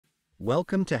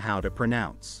Welcome to How to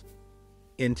Pronounce.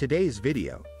 In today's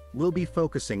video, we'll be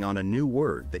focusing on a new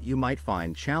word that you might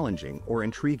find challenging or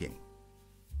intriguing.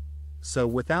 So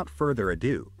without further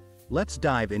ado, let's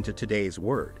dive into today's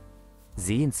word,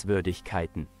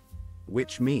 Sehenswürdigkeiten.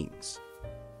 which means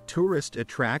tourist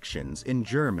attractions in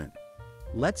German.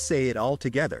 Let's say it all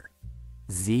together.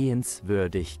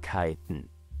 Sehenswürdigkeiten.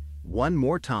 One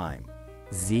more time.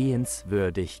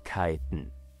 Sehenswürdigkeiten.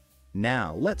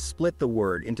 Now let's split the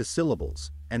word into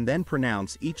syllables and then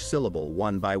pronounce each syllable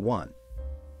one by one.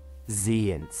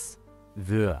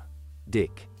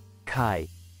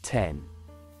 Sehenswürdigkeiten.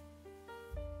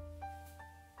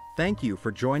 Thank you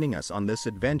for joining us on this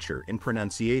adventure in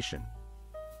pronunciation.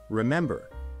 Remember,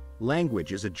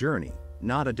 language is a journey,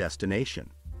 not a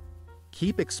destination.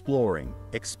 Keep exploring,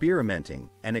 experimenting,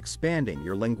 and expanding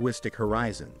your linguistic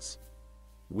horizons.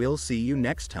 We'll see you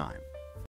next time.